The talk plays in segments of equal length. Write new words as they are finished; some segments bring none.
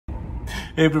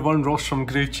Hey everyone, Ross from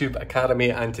GrooveTube Academy,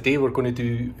 and today we're going to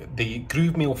do the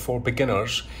Groove Mail for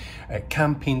Beginners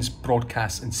campaigns,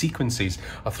 broadcasts and sequences.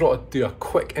 I thought I'd do a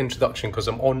quick introduction because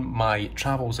I'm on my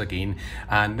travels again,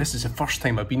 and this is the first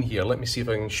time I've been here. Let me see if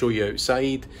I can show you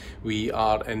outside. We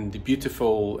are in the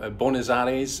beautiful Buenos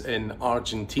Aires in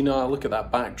Argentina. Look at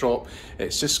that backdrop.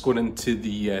 It's just going into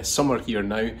the summer here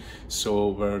now, so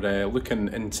we're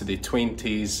looking into the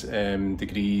 20s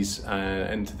degrees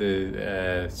into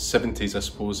the 70s, I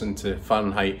suppose, into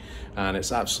Fahrenheit, and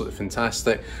it's absolutely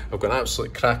fantastic. I've got an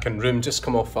absolute cracking room, just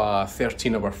come off a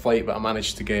 13-hour flight, but I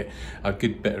managed to get a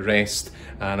good bit of rest,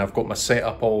 and I've got my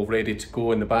setup all ready to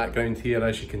go in the background here,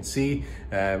 as you can see.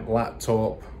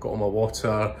 Laptop, got all my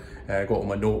water, got all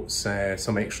my notes,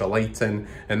 some extra lighting,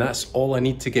 and that's all I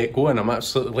need to get going. I'm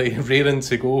absolutely raring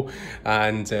to go,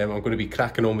 and I'm going to be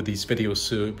cracking on with these videos,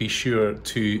 so be sure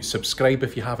to subscribe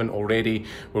if you haven't already.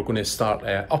 We're going to start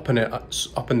upping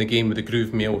the game with the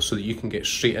Groove Mail so that you can get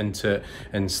straight into it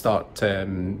and start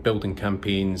building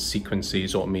campaigns,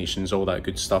 sequences, automations, all that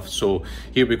good stuff. So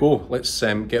here we go. Let's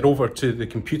get over to the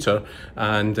computer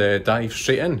and dive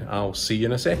straight in. I'll see you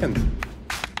in a second.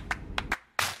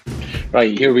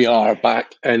 Right, here we are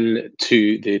back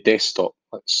into the desktop.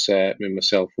 Let's move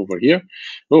myself over here.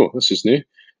 Oh, this is new.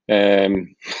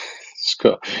 It's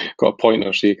got a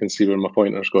pointer so you can see where my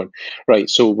pointer's going. Right,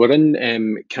 so we're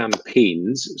in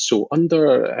campaigns. So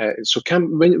under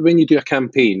when you do a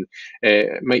campaign,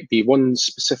 it might be one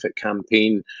specific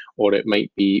campaign, or it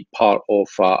might be part of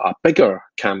a bigger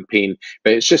campaign.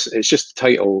 But it's just the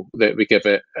title that we give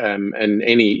it in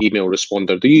any email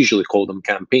responder. They usually call them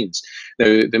campaigns. Now,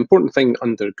 the important thing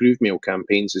under Groove Mail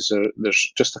campaigns is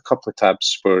there's just a couple of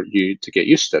tabs for you to get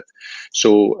used to.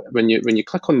 So when you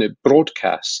click on the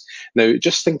broadcast, now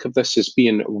just think of this as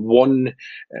being one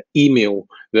email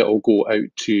that will go out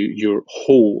to your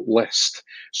whole list.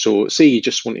 So say you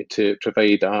just wanted to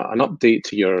provide an update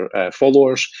to your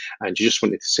followers, and you just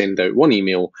wanted to send out one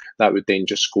email, that would then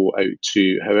just go out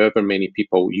to however many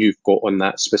people you've got on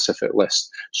that specific list.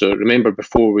 So remember,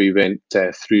 before we went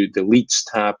through the leads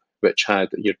tab, which had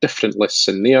your different lists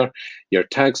in there, your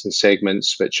tags and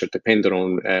segments, which are dependent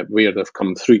on where they've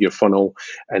come through your funnel.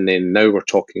 And then now we're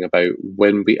talking about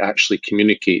when we actually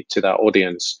communicate to that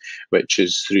audience, which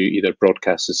is through either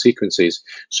broadcasts and sequences.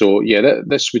 So yeah,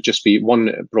 this would just be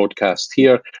one broadcast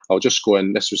here. I'll just go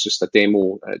in. This was just a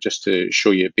demo just to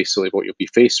show you basically what you'll be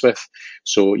faced with.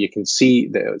 So you can see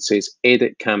that it says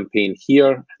edit campaign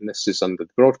here, and this is under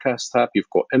the broadcast tab. You've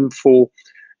got info,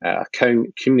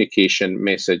 account, communication,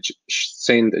 message,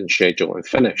 send and schedule, and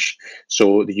finish.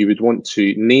 So you would want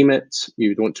to name it, you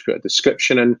would want to put a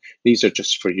description in. These are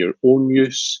just for your own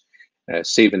use.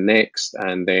 Save and next,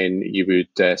 and then you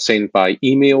would send by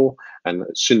email, and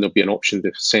soon there'll be an option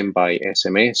to send by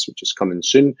SMS, which is coming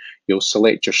soon. You'll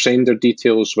select your sender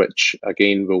details, which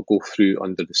again we'll go through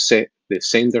under the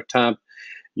sender tab.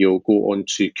 You'll go on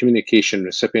to communication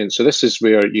recipient. So this is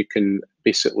where you can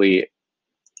basically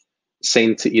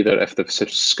send to either if they've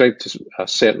subscribed to a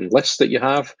certain list that you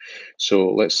have.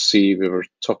 So let's see, we were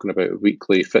talking about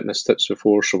weekly fitness tips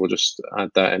before, so we'll just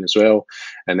add that in as well.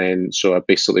 And then, so I've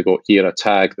basically got here a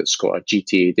tag that's got a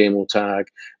GTA demo tag.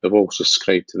 They've also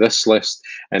subscribed to this list.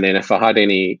 And then if I had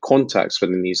any contacts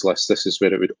within these lists, this is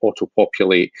where it would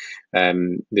auto-populate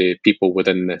the people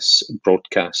within this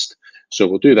broadcast. So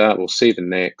we'll do that, we'll save and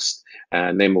next,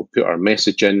 and then we'll put our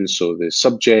message in. So the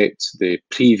subject, the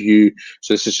preview.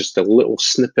 So this is just a little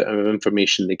snippet of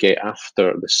information they get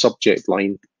after the subject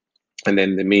line, and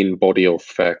then the main body of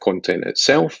content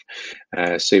itself.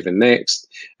 Save and next.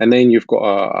 And then you've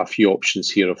got a few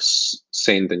options here of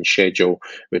send and schedule,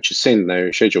 which is send now,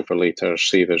 schedule for later,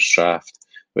 save as draft,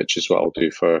 which is what I'll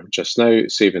do for just now,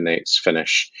 save and next,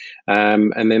 finish.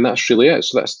 And then that's really it.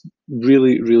 So that's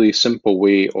really, really simple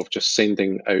way of just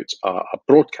sending out a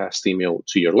broadcast email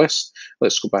to your list.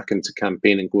 Let's go back into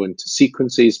campaign and go into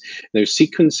sequences. Now,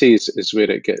 sequences is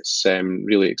where it gets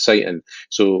really exciting.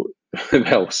 So,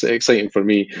 well, it's exciting for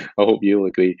me. I hope you'll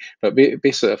agree. But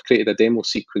basically, I've created a demo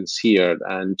sequence here,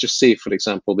 and just say, for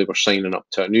example, they were signing up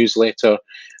to a newsletter,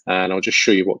 and I'll just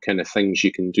show you what kind of things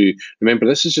you can do. Remember,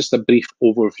 this is just a brief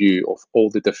overview of all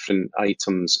the different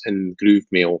items in Groove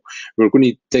Mail. We're going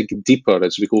to dig deeper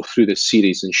as we go through this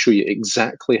series and show you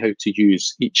exactly how to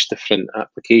use each different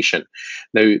application.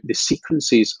 Now, the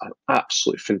sequences are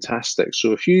absolutely fantastic.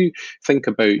 So if you think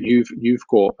about you've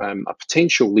got a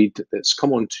potential lead that's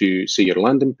come onto, say, your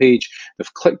landing page,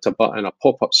 they've clicked a button, a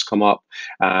pop-up's come up,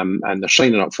 and they're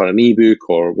signing up for an ebook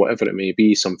or whatever it may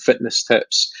be, some fitness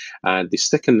tips, and they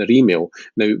stick in their email.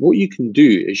 Now, what you can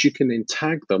do is you can then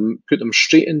tag them, put them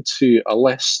straight into a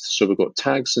list. So we've got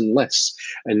tags and lists,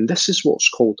 and this is what's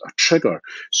called a trigger.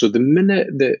 So the minute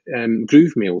that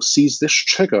GrooveMail sees this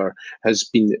trigger has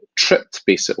been tripped,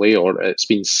 basically, or it's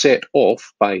been set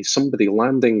off by somebody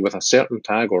landing with a certain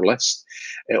tag or list,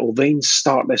 it will then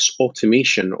start this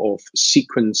automation of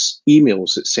sequence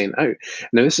emails that's sent out.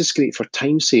 Now, this is great for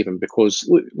time saving because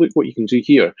look what you can do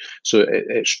here. So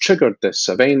it's triggered this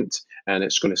event, and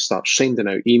it's going to start sending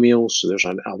out emails. So there's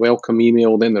a welcome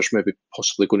email, then there's maybe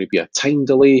possibly going to be a time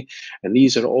delay, and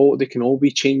these are all, they can all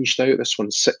be changed out. This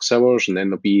one's 6 hours, and then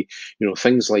there'll be, you know,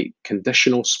 things like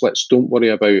conditional splits. Don't worry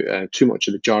about too much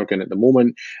of the jargon at the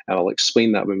moment. I'll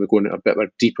explain that when we go into a bit of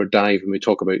a deeper dive when we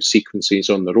talk about sequences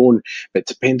on their own. But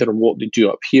depending on what they do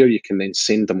up here, you can then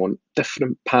send them on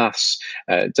different paths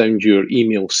down your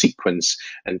email sequence,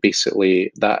 and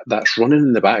basically that's running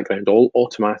in the background, all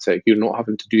automatic. You're not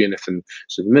having to do anything.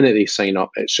 So the minute they sign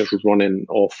up, it's just running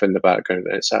off in the background,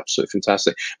 and it's absolutely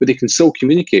fantastic. But they can still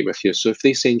communicate with you. So if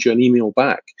they send you an email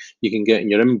back, you can get in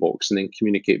your inbox and then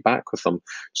communicate back with them.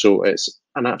 So it's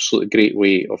an absolutely great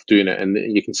way of doing it. And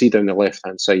you can see down the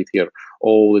left-hand side here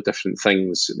all the different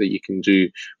things that you can do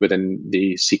within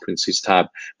the sequences tab.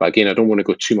 But again, I don't want to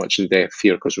go too much in depth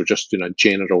here because we're just doing a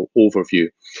general overview.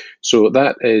 So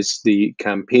that is the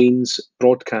campaigns,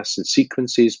 broadcasts and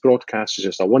sequences. Broadcast is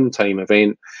just a one-time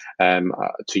event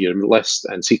to your list,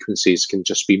 and sequences can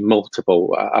just be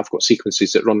multiple. I've got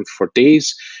sequences that run for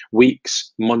days,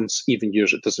 weeks, months, even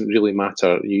years. It doesn't really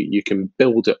matter. You can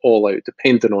build it all out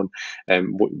depending on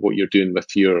what you're doing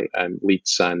with your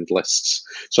leads and lists.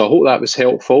 So I hope that was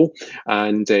helpful,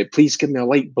 and please give me a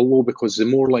like below, because the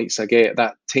more likes I get,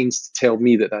 that tends to tell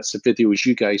me that that's the videos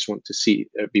you guys want to see.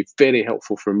 It'd be very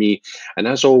helpful for me. And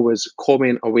as always,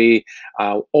 comment away.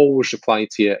 I'll always reply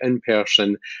to you in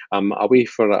person. I'm away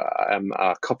for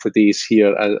a couple of days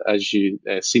here, as you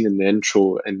seen in the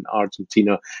intro, in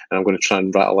Argentina, and I'm going to try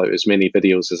and rattle out as many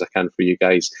videos as I can for you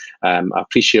guys. I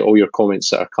appreciate all your comments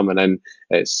that are coming in.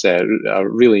 It's I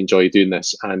really enjoy doing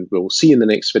this, and we'll see you in the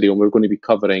next video. And we're going to be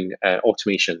covering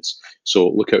automations, so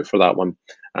look out for that one,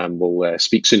 and we'll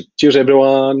speak soon. Cheers,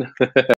 everyone.